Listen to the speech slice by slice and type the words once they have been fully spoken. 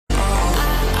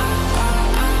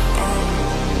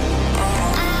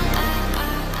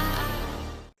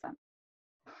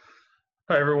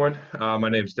Hi, everyone. My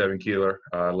name is Devin Keeler,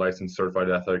 licensed certified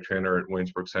athletic trainer at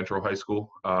Waynesburg Central High School.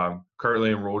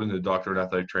 Currently enrolled in the Doctorate of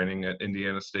Athletic Training at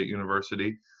Indiana State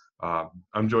University.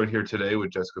 I'm joined here today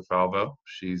with Jessica Falvo.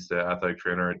 She's the athletic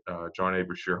trainer at John A.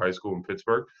 Brashear High School in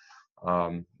Pittsburgh.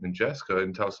 And Jess, go ahead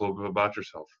and tell us a little bit about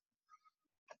yourself.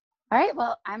 All right.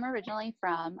 Well, I'm originally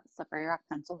from Slippery Rock,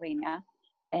 Pennsylvania,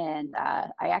 and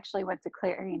I actually went to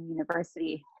Clarion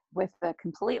University with a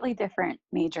completely different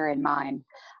major in mind.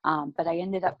 But I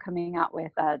ended up coming out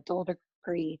with a dual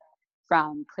degree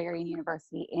from Clarion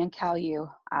University and CalU,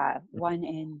 one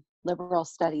in liberal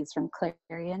studies from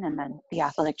Clarion, and then the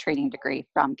athletic training degree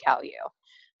from CalU.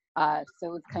 So it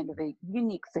was kind of a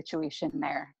unique situation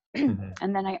there.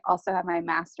 And then I also have my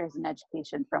master's in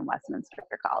education from Westminster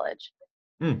College.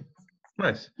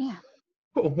 Nice. Yeah.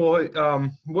 Cool. Well,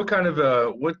 what kind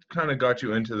of got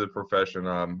you into the profession?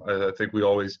 I think we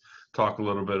always talk a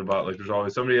little bit about, like, there's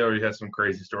always somebody already has some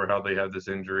crazy story how they had this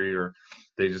injury or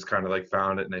they just kind of like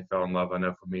found it and they fell in love. I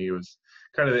know for me it was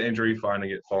kind of the injury, finding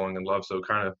it, falling in love. So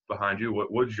kind of behind you,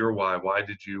 what's your why? Why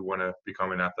did you want to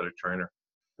become an athletic trainer?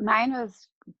 Mine was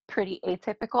pretty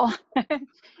atypical.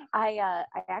 I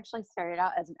actually started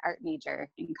out as an art major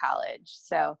in college.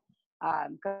 So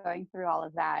going through all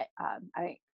of that,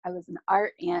 I was in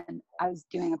art and I was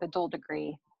doing a dual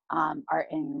degree, art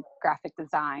and graphic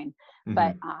design,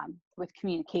 but with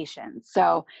communications.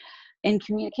 So in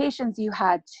communications, you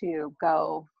had to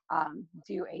go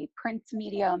do a print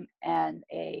medium and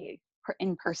a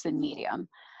in-person medium.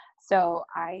 So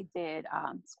I did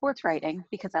sports writing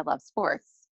because I love sports.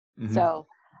 So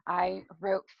I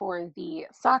wrote for the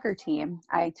soccer team.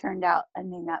 I turned out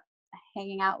ending up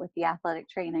hanging out with the athletic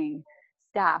training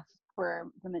staff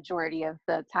for the majority of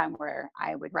the time where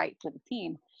I would write for the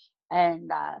team,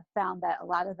 and found that a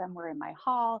lot of them were in my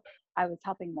hall. I was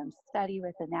helping them study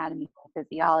with anatomy,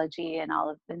 physiology, and all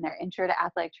of in their intro to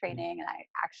athletic training. And I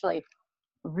actually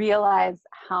realized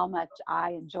how much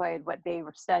I enjoyed what they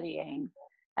were studying.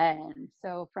 And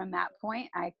so from that point,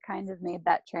 I kind of made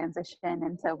that transition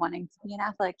into wanting to be an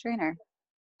athletic trainer.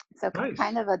 So Nice.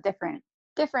 kind of a different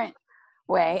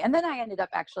way. And then I ended up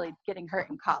actually getting hurt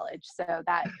in college. So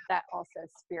that also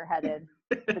spearheaded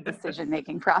the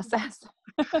decision-making process.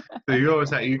 So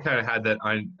you kind of had that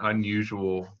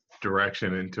unusual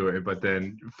direction into it, but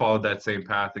then followed that same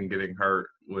path and getting hurt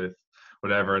with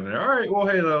whatever. And then, all right, well,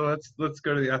 hey, let's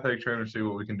go to the athletic trainer, see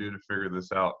what we can do to figure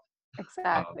this out.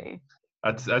 Exactly.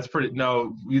 That's pretty.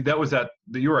 No, you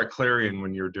were at Clarion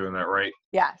when you were doing that, right?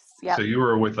 Yes. Yeah. So you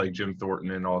were with like Jim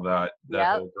Thornton and all that.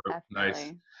 Whole group. Definitely.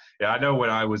 Nice. Yeah, I know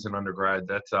when I was an undergrad,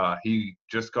 that's he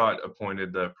just got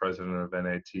appointed the president of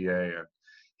NATA, and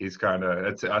he's kind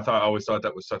of. I always thought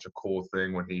that was such a cool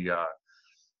thing when he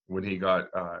got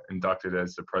inducted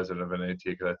as the president of NATA,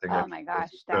 because I think. Oh my gosh,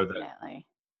 definitely.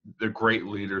 The great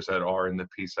leaders that are in the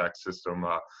PSAC system.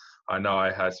 I know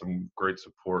I had some great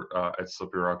support at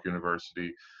Slippery Rock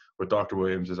University with Dr.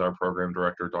 Williams as our program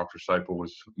director. Dr. Seipel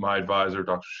was my advisor,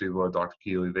 Dr. Sheila, Dr.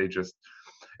 Keeley. They just,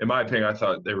 in my opinion, I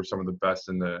thought they were some of the best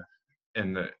in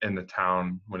the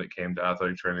town when it came to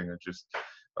athletic training. And just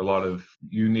a lot of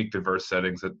unique, diverse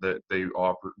settings that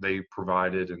they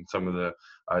provided, and some of the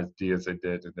ideas they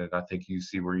did. And then I think you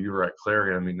see where you were at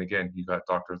Clarion. I mean, again, you got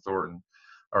Dr. Thornton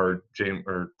or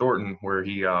Thornton, where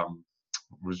he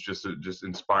was just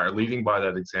inspired, leading by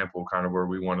that example, kind of where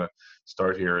we want to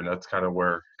start here. And that's kind of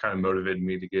where kind of motivated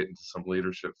me to get into some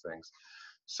leadership things.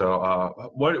 So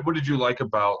what did you like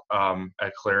about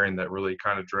at Clarion that really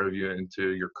kind of drove you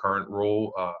into your current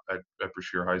role at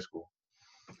Brashear High School?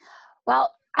 Well,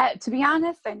 to be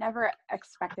honest, I never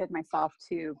expected myself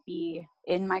to be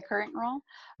in my current role.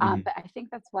 But I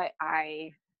think that's what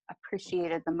I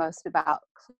appreciated the most about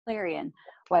Clarion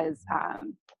was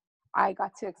I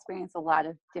got to experience a lot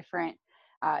of different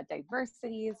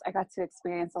diversities. I got to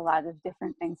experience a lot of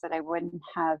different things that I wouldn't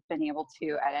have been able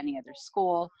to at any other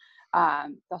school.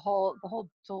 The whole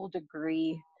dual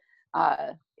degree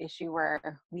issue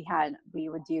where we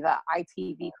would do the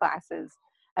ITV classes.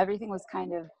 Everything was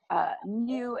kind of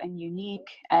new and unique,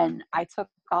 and I took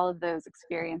all of those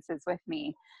experiences with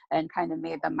me and kind of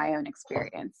made them my own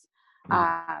experience.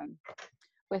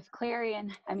 With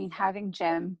Clarion, I mean, having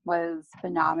Jim was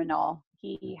phenomenal.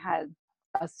 He had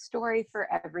a story for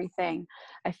everything.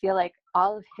 I feel like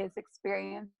all of his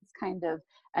experience kind of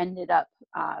ended up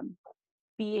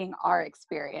being our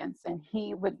experience, and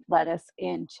he would let us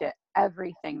into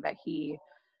everything that he,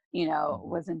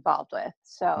 was involved with.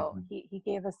 So he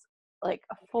gave us like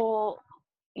a full,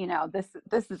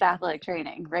 this is athletic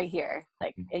training right here,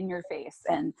 like in your face.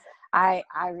 And I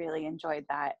really enjoyed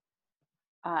that.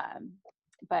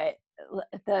 But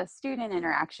the student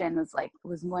interaction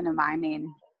was one of my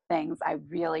main things. I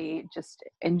really just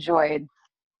enjoyed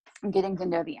getting to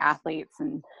know the athletes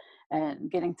and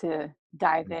getting to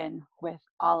dive in with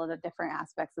all of the different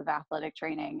aspects of athletic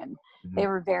training. And Mhm. they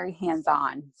were very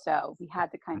hands-on. So we had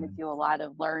to kind of Mhm. do a lot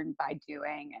of learn by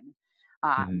doing. And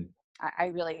um, Mhm. I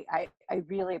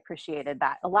really appreciated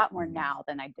that a lot more Mhm. now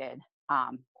than I did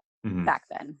Mhm. back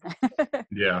then.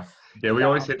 Yeah. Yeah, we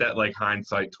always So hit that like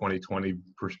hindsight 2020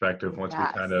 perspective once we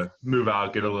kind yes, of move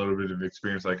out, get a little bit of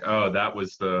experience, like, oh, that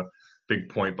was the big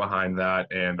point behind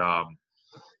that. And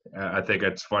I think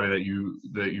it's funny that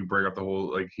you bring up the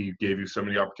whole, like, he gave you so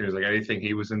many opportunities, like anything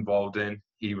he was involved in,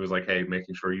 he was like, hey,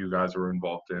 making sure you guys were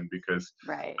involved in, because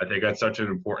right. I think that's such an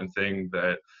important thing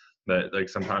that like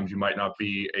sometimes you might not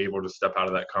be able to step out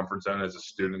of that comfort zone as a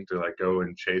student to like go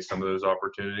and chase some of those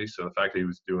opportunities. So the fact that he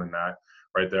was doing that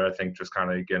right there, I think just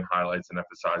kind of again highlights and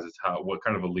emphasizes what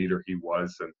kind of a leader he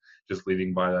was, and just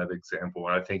leading by that example.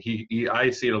 And I think I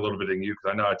see it a little bit in you,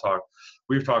 because I know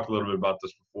we've talked a little bit about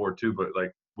this before too, but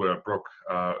like with Brooke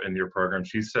in your program,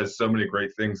 she says so many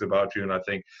great things about you. And I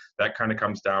think that kind of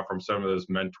comes down from some of those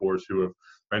mentors who have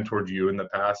mentored you in the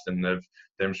past and have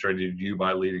demonstrated you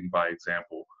by leading by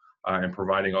example. And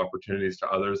providing opportunities to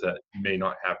others that may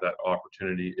not have that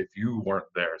opportunity if you weren't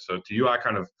there. So to you, I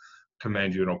kind of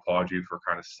commend you and applaud you for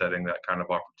kind of setting that kind of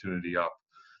opportunity up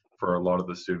for a lot of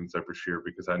the students at Brashear,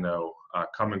 because I know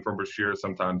coming from Brashear,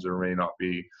 sometimes there may not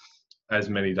be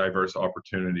as many diverse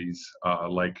opportunities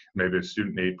like maybe a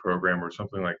student aid program or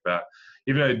something like that.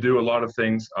 Even though I do a lot of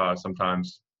things,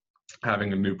 sometimes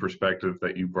having a new perspective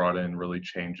that you brought in really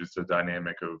changes the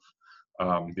dynamic of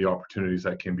the opportunities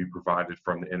that can be provided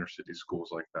from the inner city schools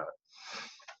like that.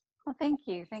 Well, thank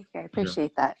you. Thank you. I Yeah,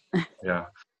 appreciate that. yeah.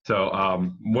 So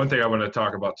one thing I want to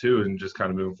talk about too, and just kind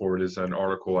of moving forward, is an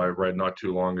article I read not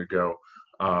too long ago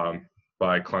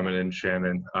by Clement and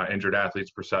Shannon, Injured Athletes,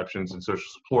 Perceptions, and Social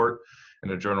Support in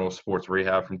the Journal of Sports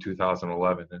Rehab from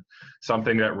 2011. And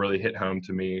something that really hit home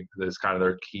to me is kind of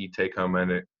their key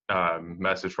take-home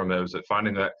message from those,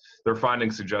 that their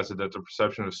findings suggested that the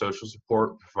perception of social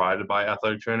support provided by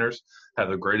athletic trainers had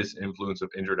the greatest influence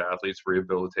of injured athletes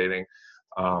rehabilitating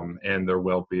and their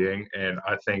well-being. And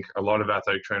I think a lot of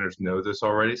athletic trainers know this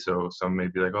already. So some may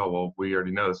be like, oh, well, we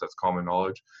already know this, that's common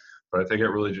knowledge. But I think it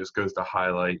really just goes to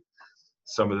highlight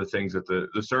some of the things that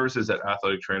the services that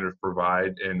athletic trainers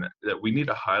provide, and that we need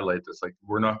to highlight this. Like,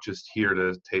 we're not just here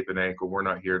to tape an ankle. We're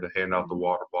not here to hand out the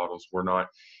water bottles. We're not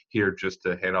here just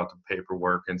to hand out the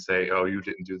paperwork and say, oh, you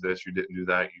didn't do this, you didn't do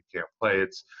that, you can't play.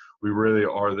 We really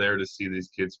are there to see these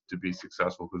kids to be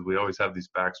successful, because we always have these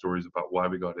backstories about why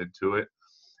we got into it.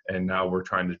 And now we're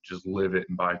trying to just live it,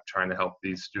 and by trying to help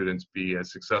these students be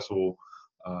as successful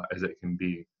as it can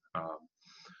be.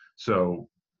 So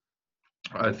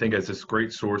I think it's this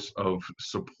great source of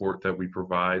support that we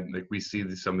provide. Like, we see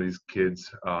some of these kids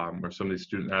or some of these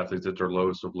student athletes at their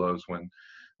lowest of lows when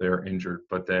they're injured.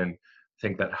 But then I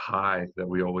think that high that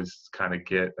we always kind of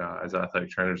get as athletic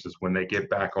trainers is when they get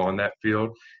back on that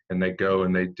field and they go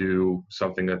and they do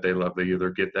something that they love. They either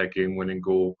get that game-winning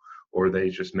goal, or they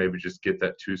just maybe just get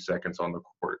that 2 seconds on the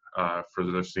court for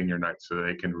their senior night, so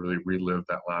they can really relive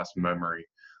that last memory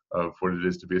of what it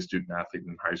is to be a student athlete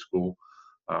in high school.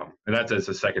 And that's as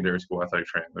a secondary school athletic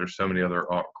trainer. There's so many other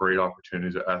great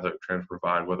opportunities that athletic trainers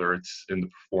provide, whether it's in the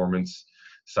performance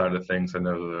side of things. I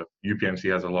know the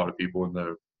UPMC has a lot of people in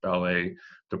the ballet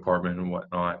department and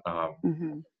whatnot.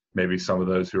 Mm-hmm. Maybe some of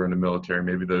those who are in the military,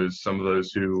 maybe some of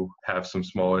those who have some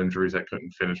small injuries that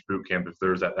couldn't finish boot camp. If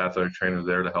there's that athletic trainer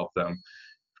there to help them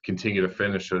continue to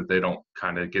finish, so that they don't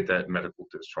kind of get that medical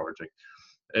discharge. Like,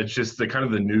 it's just the kind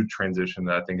of the new transition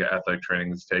that I think athletic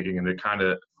training is taking, and it kind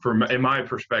of, in my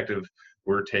perspective,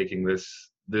 we're taking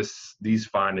these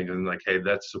findings and like, hey,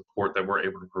 that support that we're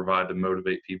able to provide to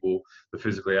motivate people, the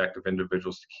physically active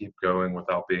individuals, to keep going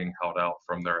without being held out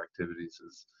from their activities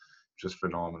is just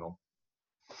phenomenal.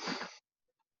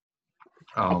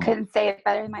 I couldn't say it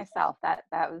better than myself. That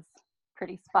was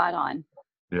pretty spot on.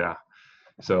 Yeah.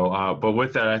 So, but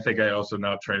with that, I think I also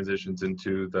now transitions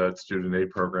into the student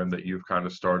aid program that you've kind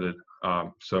of started.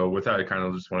 So with that, I kind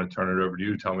of just want to turn it over to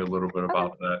you. Tell me a little bit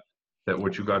about that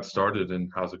what you got started and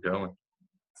how's it going?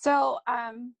 So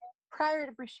prior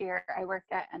to Brashear, I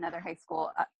worked at another high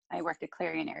school. I worked at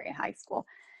Clarion Area High School.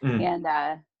 And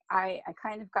I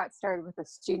kind of got started with a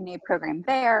student aid program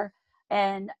there.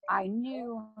 And I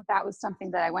knew that was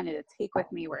something that I wanted to take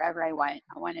with me wherever I went.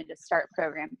 I wanted to start a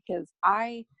program because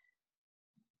I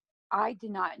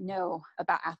did not know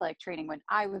about athletic training when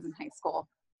I was in high school.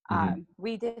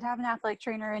 We did have an athletic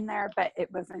trainer in there, but it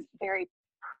wasn't very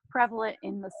prevalent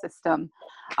in the system.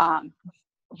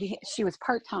 she was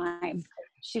part-time.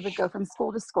 She would go from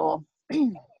school to school.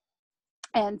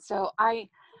 And so I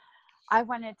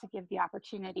wanted to give the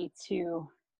opportunity to,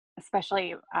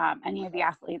 especially any of the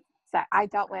athletes that I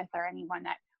dealt with, or anyone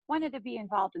that wanted to be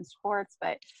involved in sports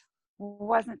but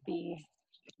wasn't the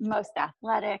most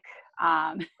athletic,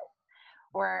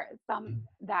 or some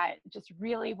that just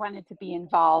really wanted to be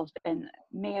involved and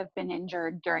may have been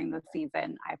injured during the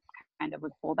season. I kind of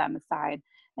would pull them aside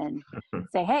and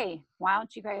say, hey, why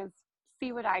don't you guys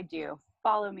see what I do?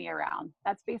 Follow me around.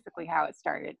 That's basically how it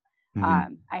started.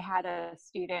 I had a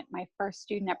student, my first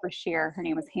student at Brashear, her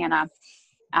name was Hannah.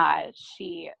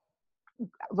 She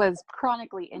was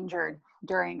chronically injured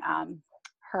during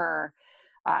her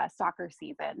soccer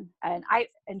season, and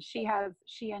she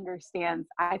understands.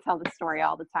 I tell the story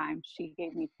all the time. She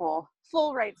gave me full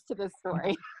rights to this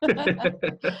story.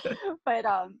 But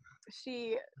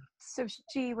she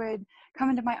would come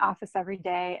into my office every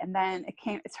day, and then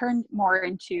it turned more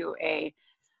into a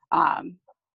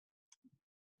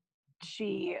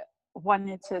she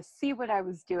wanted to see what I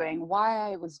was doing,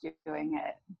 why I was doing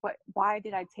it, why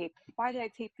did I tape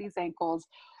these ankles,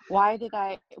 why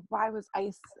was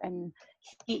ice and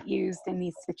heat used in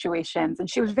these situations. And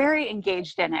she was very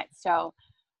engaged in it. So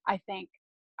I think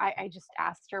I just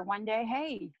asked her one day,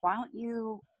 hey, why don't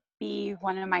you be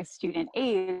one of my student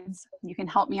aides? You can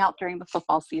help me out during the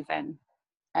football season,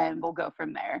 and we'll go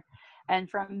from there. And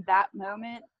from that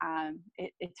moment,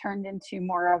 it turned into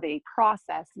more of a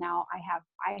process. Now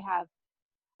I have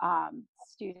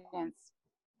students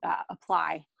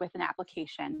apply with an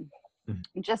application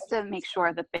just to make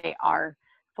sure that they are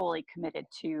fully committed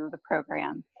to the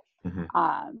program.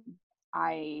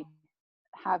 I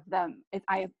have them.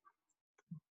 I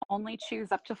only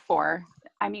choose up to 4.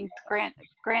 I mean,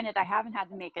 granted, I haven't had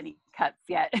to make any cuts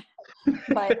yet,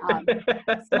 but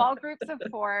small groups of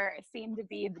 4 seem to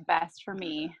be the best for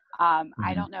me.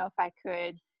 I don't know if I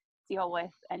could deal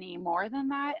with any more than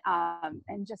that.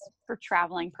 And just for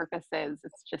traveling purposes,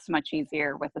 it's just much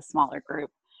easier with a smaller group.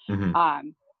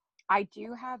 I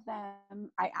do have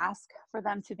them, I ask for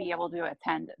them to be able to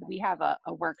attend. We have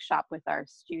a workshop with our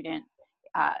student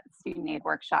aid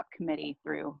workshop committee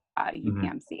through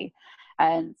UPMC.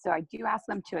 And so I do ask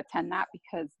them to attend that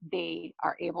because they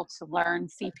are able to learn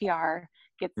CPR,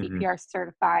 get CPR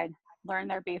certified, learn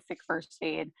their basic first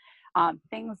aid,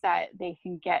 things that they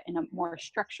can get in a more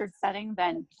structured setting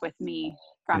than with me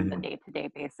from the day-to-day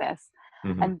basis.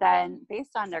 And then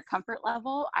based on their comfort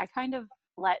level, I kind of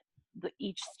let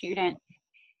each student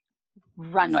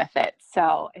run with it.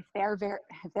 So if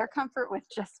they're comfort with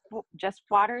just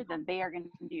water, then they are going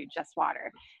to do just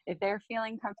water. If they're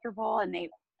feeling comfortable, and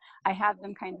I have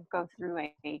them kind of go through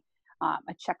a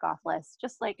checkoff list,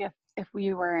 just like if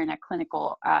we were in a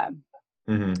clinical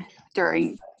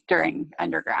during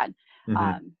undergrad.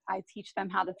 I teach them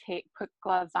how to put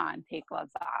gloves on, take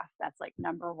gloves off. That's like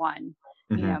number one.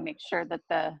 You know, make sure that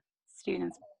the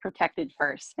student's protected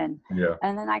first, and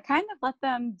then I kind of let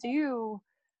them do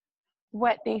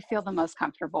what they feel the most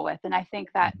comfortable with. And I think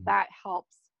that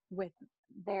helps with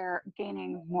their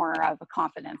gaining more of a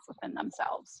confidence within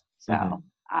themselves. So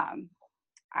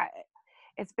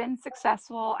it's been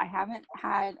successful. I haven't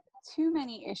had too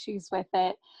many issues with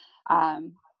it.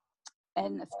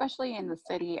 And especially in the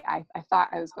city, I thought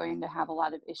I was going to have a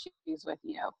lot of issues with,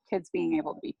 kids being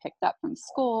able to be picked up from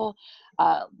school,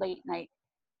 late night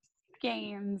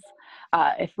games,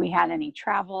 if we had any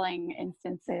traveling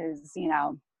instances,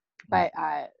 but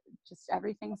just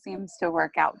everything seems to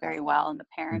work out very well, and the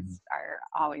parents are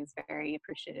always very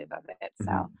appreciative of it.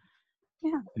 So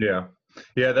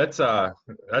yeah, that's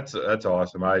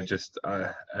awesome. I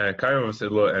kind of was a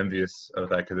little envious of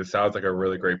that, because it sounds like a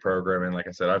really great program. And like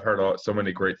I said, I've heard so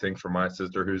many great things from my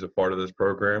sister, who's a part of this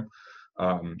program.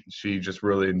 She just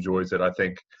really enjoys it. I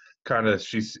think kind of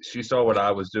she saw what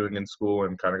I was doing in school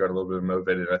and kind of got a little bit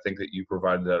motivated. I think that you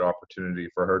provided that opportunity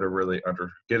for her to really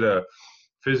get a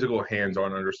physical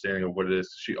hands-on understanding of what it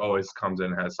is. She always comes in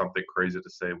and has something crazy to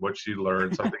say, what she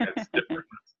learned, something that's different,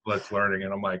 that's learning.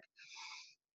 And I'm like,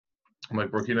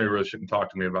 Brooke, you really shouldn't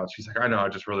talk to me about it. She's like, I know, I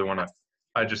just really want to,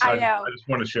 I just want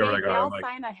to share what I got. They all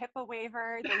sign a HIPAA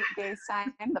waiver. They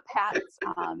sign the PATS.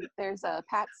 There's a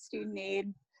PATS student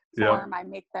aid form I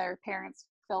make their parents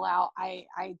fill out. I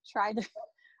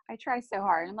try so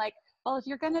hard. I'm like, well, if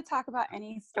you're going to talk about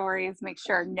any stories, make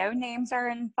sure no names are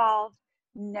involved,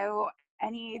 no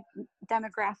any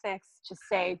demographics. Just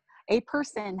say a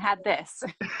person had this.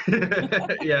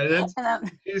 Yeah, that's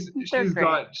And they're she's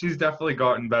great. she's definitely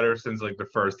gotten better since like the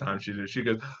first time she did. She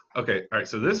goes, okay, all right,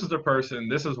 so this is the person,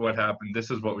 this is what happened,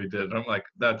 this is what we did. And I'm like,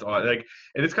 that's all. Like,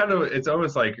 and it's kind of, it's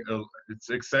almost like it's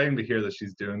exciting to hear that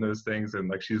she's doing those things and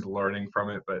like she's learning from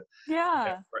it. But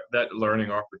Yeah. that learning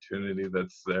opportunity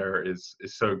that's there is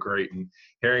so great. And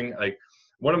hearing, like,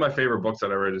 one of my favorite books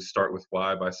that I read is Start With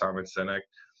Why by Simon Sinek.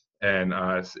 And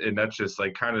that's just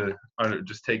like kind of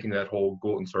just taking that whole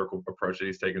golden circle approach that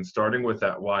he's taken, starting with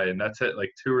that why. And that's it,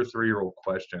 like 2 or 3 year old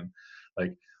question,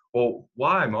 like, well,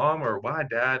 why, mom, or why,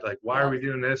 dad? Like, why are we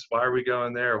doing this? Why are we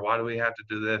going there? Why do we have to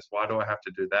do this? Why do I have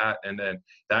to do that? And then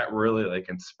that really like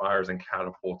inspires and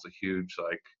catapults a huge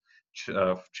like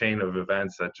chain of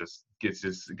events that just gets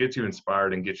you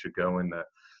inspired and gets you going.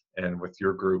 And with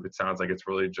your group, it sounds like it's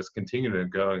really just continuing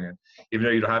going. And even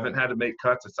though you haven't had to make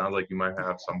cuts, it sounds like you might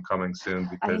have some coming soon.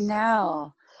 I Because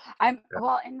know.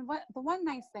 Well, and the one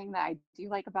nice thing that I do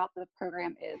like about the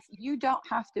program is you don't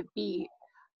have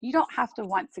to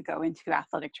want to go into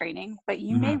athletic training, but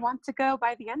you may want to go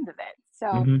by the end of it.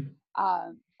 So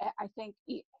I think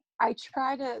I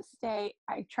try to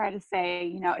say,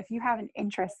 you know, if you have an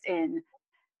interest in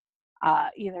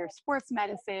either sports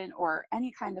medicine or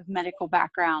any kind of medical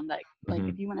background, like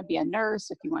if you want to be a nurse,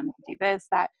 if you want to do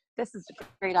this is a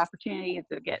great opportunity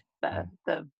to get the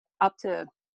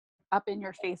up in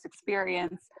your face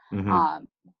experience.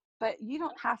 But you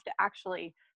don't have to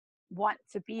actually want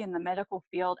to be in the medical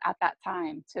field at that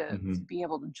time to be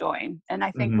able to join. And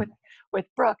I think with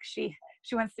Brooke, she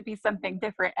wants to be something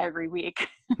different every week.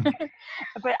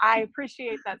 But I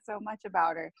appreciate that so much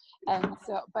about her. And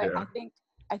so, but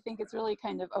I think it's really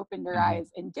kind of opened her eyes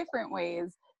in different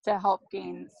ways to help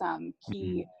gain some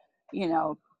key, you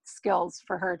know, skills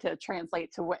for her to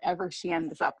translate to whatever she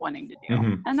ends up wanting to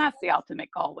do. And that's the ultimate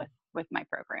goal with my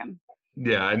program.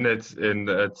 Yeah, and that's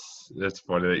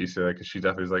funny that you say that, because she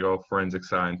definitely is like, oh, forensic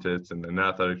scientist and an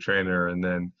athletic trainer and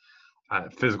then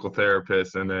physical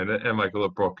therapist, and then I'm like,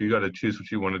 look, Brooke, you got to choose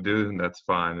what you want to do, and that's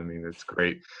fine. I mean, it's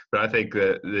great, but I think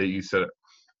that you said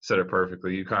it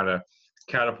perfectly. You kind of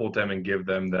catapult them and give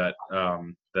them that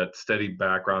that steady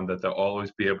background that they'll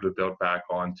always be able to build back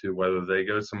onto, whether they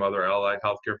go some other allied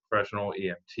healthcare professional,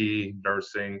 EMT,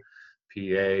 nursing,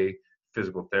 PA,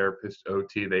 physical therapist,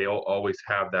 OT. They always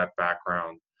have that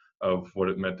background of what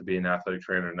it meant to be an athletic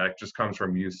trainer, and that just comes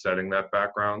from you setting that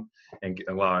background and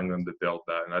allowing them to build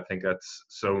that. And I think that's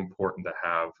so important to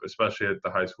have, especially at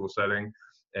the high school setting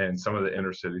and some of the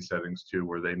inner city settings too,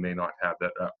 where they may not have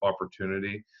that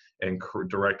opportunity and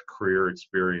direct career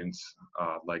experience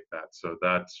like that. So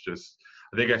that's just,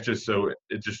 I think that's just so,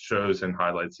 it just shows and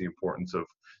highlights the importance of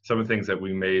some of the things that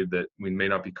we may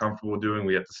not be comfortable doing.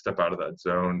 We have to step out of that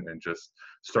zone and just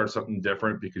start something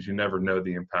different, because you never know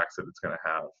the impacts that it's going to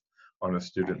have on a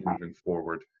student moving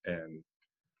forward. And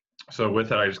so with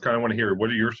that, I just kind of want to hear,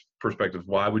 what are your perspectives?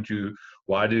 Why do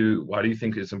you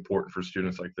think it's important for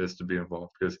students like this to be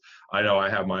involved? Because I know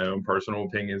I have my own personal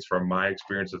opinions from my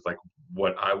experiences, like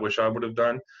what I wish I would have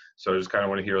done. So I just kind of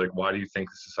want to hear, like, why do you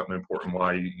think this is something important?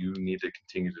 Why you need to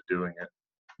continue to doing it?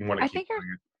 You want to keep doing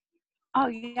it? Oh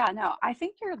yeah, no, I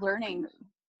think you're learning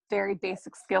very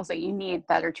basic skills that you need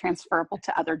that are transferable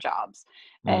to other jobs.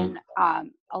 And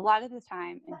a lot of the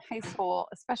time in high school,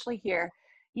 especially here,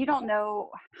 you don't know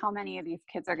how many of these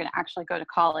kids are going to actually go to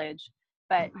college,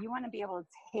 but you want to be able to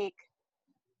take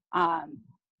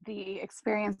the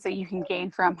experience that you can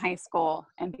gain from high school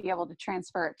and be able to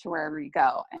transfer it to wherever you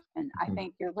go. And I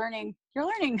think you're learning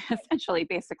essentially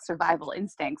basic survival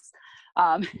instincts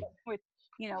with,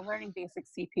 you know, learning basic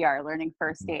CPR, learning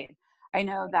first aid. I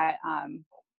know that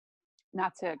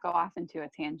not to go off into a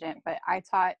tangent, but I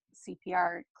taught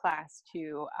CPR class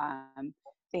to,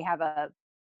 they have a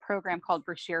program called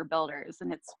Brashear Builders,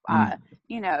 and it's,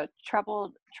 you know,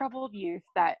 troubled youth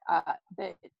that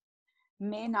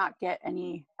may not get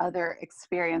any other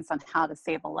experience on how to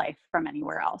save a life from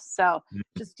anywhere else. So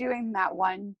just doing that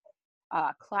one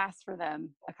class for them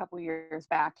a couple years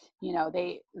back, you know,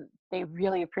 they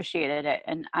really appreciated it.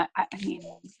 And I mean,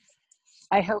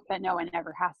 I hope that no one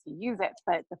ever has to use it,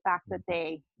 but the fact that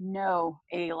they know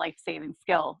a life-saving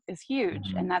skill is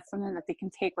huge. And that's something that they can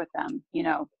take with them, you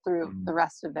know, through the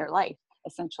rest of their life,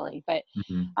 essentially. But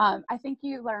I think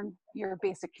you learn your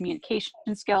basic communication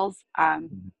skills.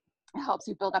 It helps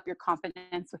you build up your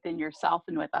confidence within yourself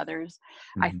and with others.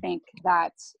 I think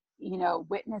that, you know,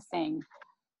 witnessing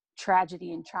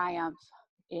tragedy and triumph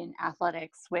in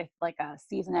athletics with like a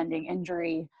season-ending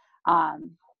injury,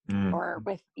 or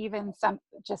with even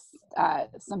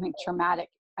something traumatic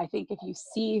I think if you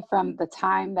see from the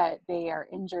time that they are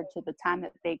injured to the time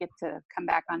that they get to come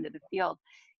back onto the field,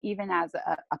 even as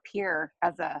a peer,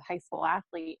 as a high school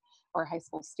athlete or high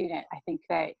school student, I think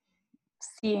that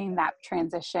seeing that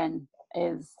transition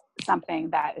is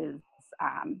something that is,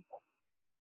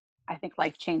 I think,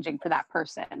 life changing for that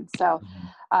person. So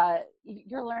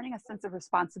you're learning a sense of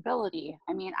responsibility.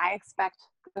 I mean, I expect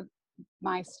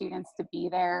my students to be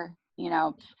there, you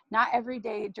know, not every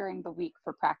day during the week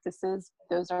for practices.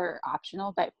 Those are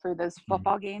optional, but for those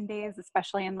football game days,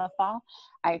 especially in the fall,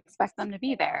 I expect them to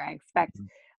be there. I expect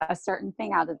a certain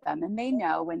thing out of them. And they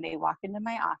know when they walk into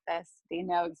my office, they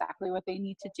know exactly what they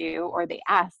need to do, or they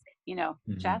ask, you know,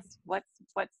 Jess, what's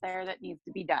there that needs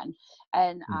to be done?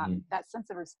 And that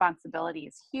sense of responsibility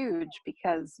is huge,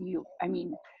 because you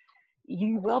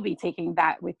will be taking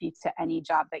that with you to any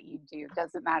job that you do.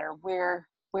 Doesn't matter where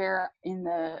in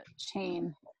the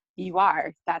chain you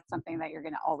are, that's something that you're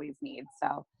going to always need.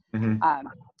 So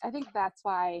I think that's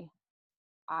why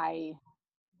I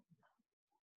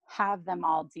have them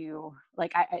all do,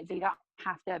 like, they don't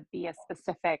have to be a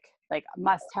specific, like,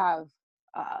 must have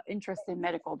interest in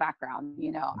medical background.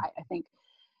 You know, I think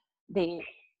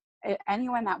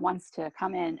anyone that wants to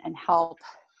come in and help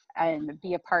and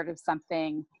be a part of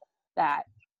something that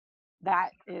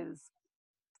is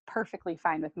perfectly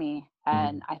fine with me.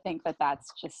 And I think that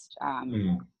that's just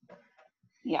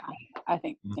yeah, I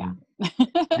think yeah.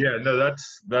 No,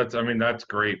 that's I mean, that's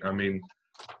great. I mean,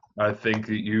 I think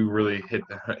that you really hit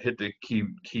the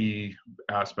key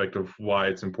aspect of why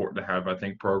it's important to have, I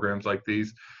think, programs like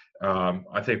these.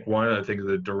 I think one of the things,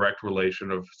 the direct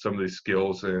relation of some of these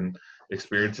skills and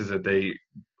experiences that they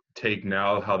take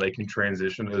now, how they can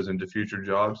transition those into future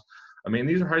jobs. I mean,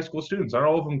 these are high school students. Not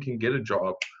all of them can get a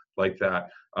job like that.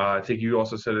 I think you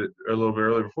also said it a little bit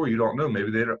earlier before, you don't know,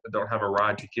 maybe they don't have a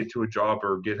ride to get to a job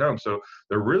or get home. So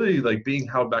they're really like being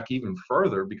held back even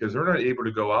further, because they're not able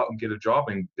to go out and get a job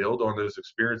and build on those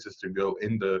experiences to go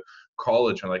into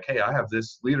college and like, hey, I have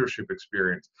this leadership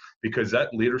experience, because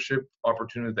that leadership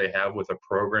opportunity they have with a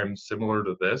program similar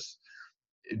to this,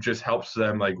 it just helps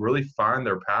them like really find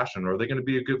their passion. Are they going to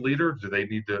be a good leader? Do they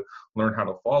need to learn how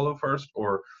to follow first?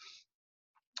 Or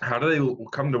how do they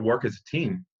come to work as a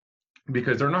team?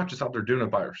 Because they're not just out there doing it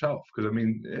by yourself. Because I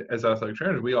mean, as athletic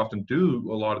trainers, we often do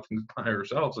a lot of things by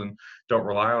ourselves and don't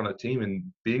rely on a team. And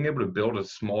being able to build a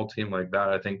small team like that,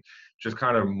 I think, just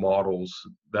kind of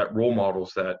role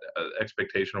models that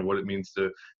expectation of what it means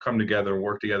to come together and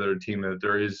work together as a team. That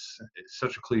there is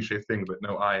such a cliche thing, but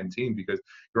no I in team, because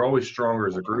you're always stronger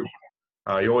as a group.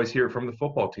 You always hear it from the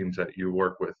football teams that you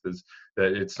work with, is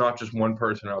that it's not just one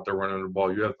person out there running the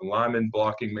ball. You have the lineman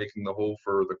blocking, making the hole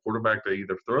for the quarterback to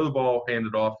either throw the ball, hand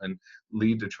it off, and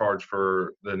lead the charge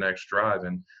for the next drive.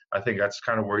 And I think that's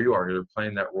kind of where you are. You're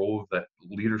playing that role of that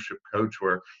leadership coach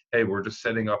where, hey, we're just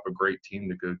setting up a great team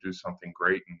to go do something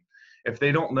great. And if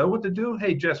they don't know what to do,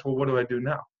 hey, Jess, well, what do I do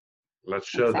now? Let's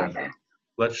show them.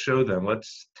 Let's show them.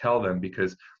 Let's tell them,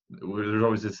 because there's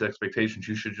always this expectation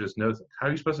you should just know. How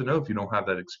are you supposed to know if you don't have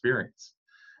that experience?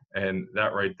 And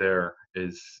that right there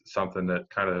is something that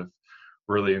kind of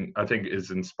really, I think,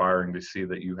 is inspiring to see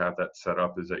that you have that set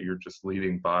up, is that you're just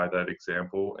leading by that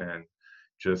example and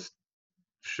just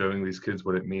showing these kids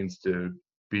what it means to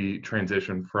be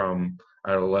transition from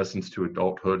adolescence to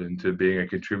adulthood into being a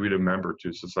contributive member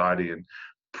to society, and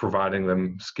providing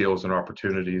them skills and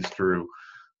opportunities through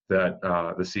that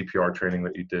the CPR training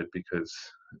that you did. Because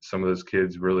some of those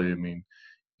kids really, I mean,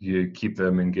 you keep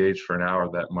them engaged for an hour,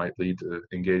 that might lead to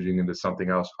engaging into something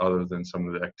else other than some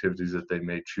of the activities that they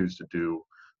may choose to do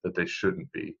that they shouldn't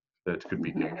be, that could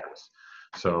be dangerous.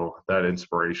 So that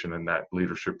inspiration and that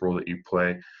leadership role that you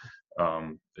play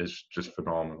is just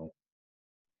phenomenal.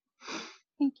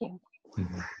 Thank you.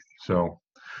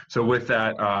 So with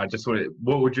that,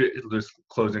 what would you, just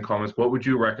closing comments, what would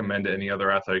you recommend to any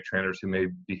other athletic trainers who may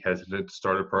be hesitant to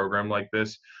start a program like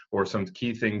this, or some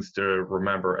key things to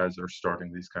remember as they're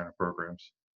starting these kind of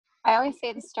programs? I always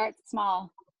say to start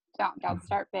small. Don't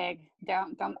start big.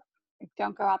 Don't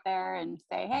go out there and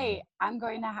say, hey, I'm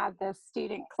going to have this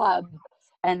student club,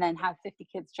 and then have 50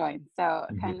 kids join. So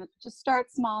kind of just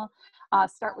start small.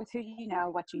 Start with who you know,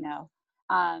 what you know.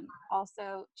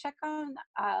 Also check on,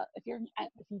 if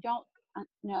you don't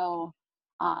know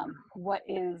what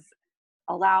is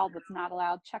allowed, what's not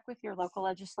allowed, check with your local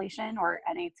legislation or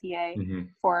NATA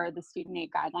for the student aid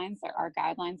guidelines. There are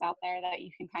guidelines out there that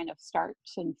you can kind of start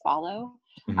and follow.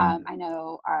 I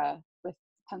know with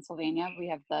Pennsylvania, we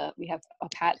have a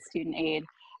PAT student aid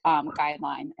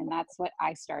guideline, and that's what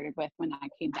I started with when I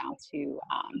came down to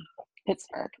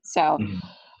Pittsburgh. So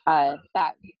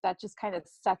that just kind of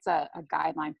sets a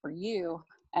guideline for you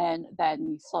and then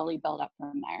you slowly build up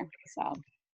from there. So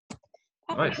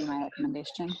that would Nice. be my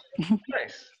recommendation.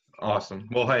 Nice. Awesome.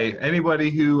 Well, hey, anybody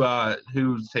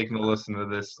who's taking a listen to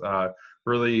this,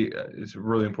 it's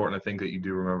really important, I think, that you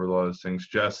do remember a lot of those things.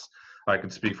 Jess, I can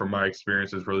speak from my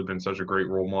experience, has really been such a great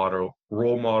role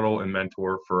model and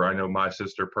mentor for, I know, my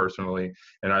sister personally,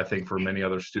 and I think for many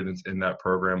other students in that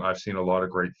program. I've seen a lot of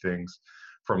great things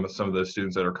from some of those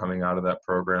students that are coming out of that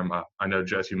program. I know,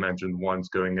 Jess, you mentioned one's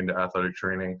going into athletic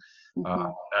training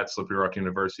at Slippery Rock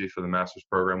University for the master's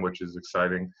program, which is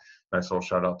exciting. Nice little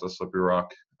shout out to Slippery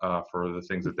Rock for the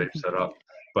things that they've set up,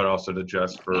 but also to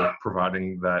Jess for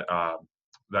providing that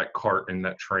that cart and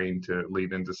that train to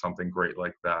lead into something great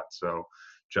like that. So,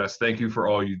 Jess, thank you for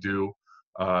all you do.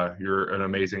 You're an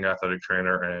amazing athletic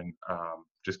trainer, and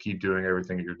just keep doing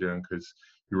everything that you're doing, because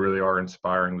you really are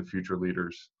inspiring the future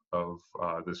leaders of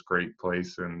this great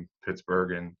place in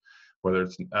Pittsburgh. And whether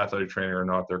it's an athletic trainer or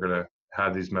not, they're going to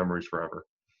have these memories forever.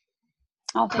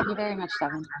 Oh, thank you very much,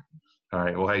 Devin. All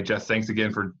right. Well, hey, Jess, thanks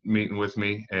again for meeting with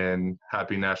me, and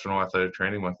happy National Athletic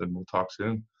Training Month, and we'll talk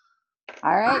soon.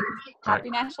 All right. Happy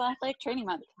National Athletic Training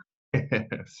Month.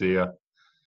 See ya.